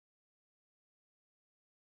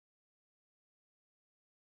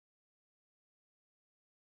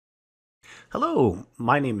Hello,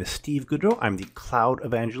 my name is Steve Goodrow. I'm the Cloud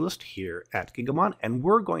Evangelist here at Gigamon, and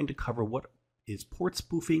we're going to cover what is port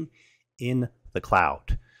spoofing in the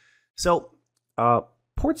cloud. So,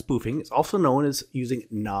 port spoofing is also known as using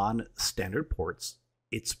non-standard ports.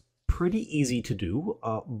 It's pretty easy to do.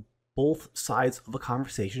 Both sides of a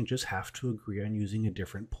conversation just have to agree on using a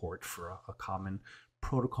different port for a common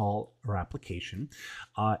protocol or application.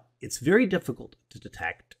 It's very difficult to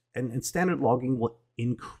detect, and standard logging will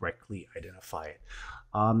incorrectly identify it.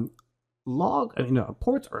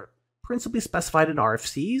 Ports are principally specified in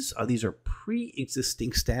RFCs. These are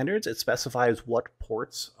pre-existing standards. It specifies what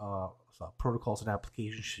ports protocols and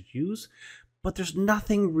applications should use, but there's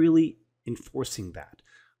nothing really enforcing that.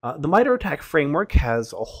 The MITRE ATT&CK framework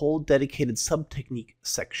has a whole dedicated sub-technique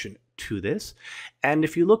section to this, and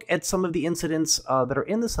if you look at some of the incidents that are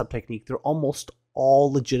in the sub-technique, they're almost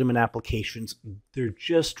all legitimate applications. They're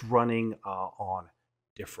just running on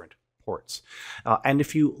different ports. And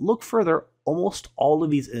if you look further, almost all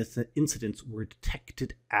of these incidents were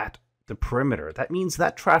detected at the perimeter. That means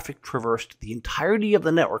that traffic traversed the entirety of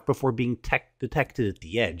the network before being detected at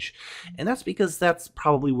the edge. And that's because that's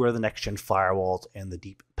probably where the next-gen firewalls and the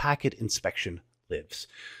deep packet inspection lives.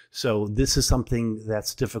 So this is something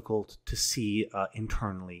that's difficult to see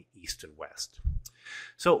internally east and west.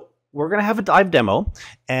 So we're going to have a live demo,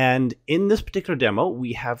 and in this particular demo,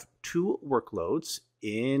 we have two workloads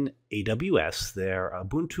in AWS. They're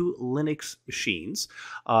Ubuntu Linux machines,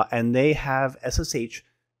 and they have SSH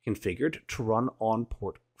configured to run on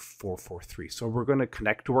port 443. So we're going to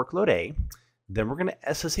connect to workload A, then we're going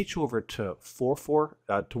to SSH over to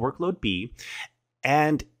workload B,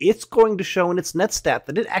 and it's going to show in its netstat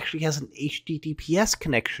that it actually has an HTTPS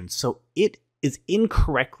connection. So it is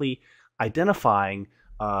incorrectly identifying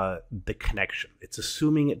the connection. It's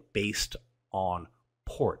assuming it based on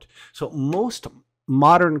port. So most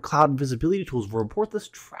modern cloud visibility tools will report this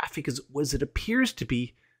traffic as it appears to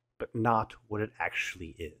be, but not what it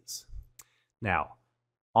actually is. Now,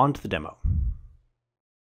 on to the demo.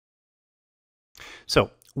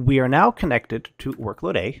 So we are now connected to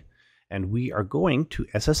workload A, and we are going to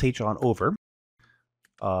SSH on over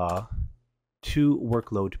to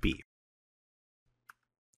workload B.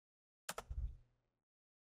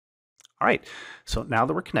 All right, so now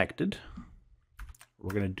that we're connected,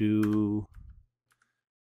 we're going to do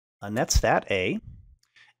a netstat A,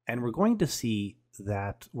 and we're going to see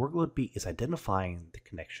that workload B is identifying the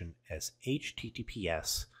connection as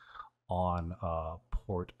HTTPS on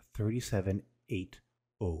port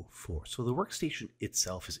 37804. So the workstation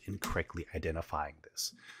itself is incorrectly identifying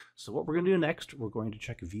this. So what we're going to do next, we're going to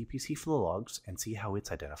check VPC flow logs and see how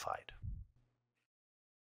it's identified.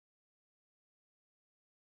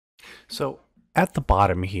 So at the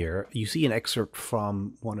bottom here, you see an excerpt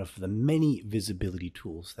from one of the many visibility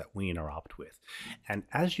tools that we interact with. And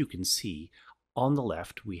as you can see, on the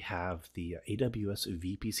left, we have the AWS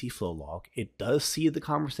VPC flow log. It does see the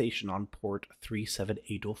conversation on port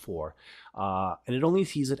 37804, and it only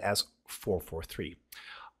sees it as 443.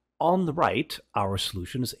 On the right, our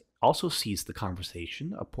solution also sees the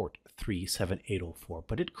conversation of port 37804,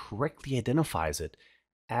 but it correctly identifies it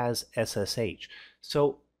as SSH.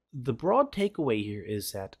 So the broad takeaway here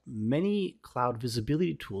is that many cloud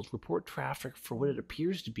visibility tools report traffic for what it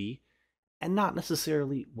appears to be and not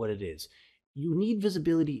necessarily what it is. You need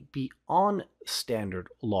visibility beyond standard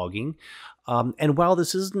logging. And while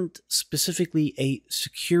this isn't specifically a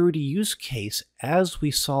security use case, as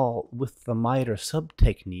we saw with the MITRE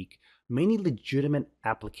sub-technique, many legitimate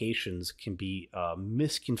applications can be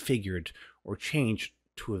misconfigured or changed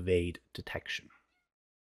to evade detection.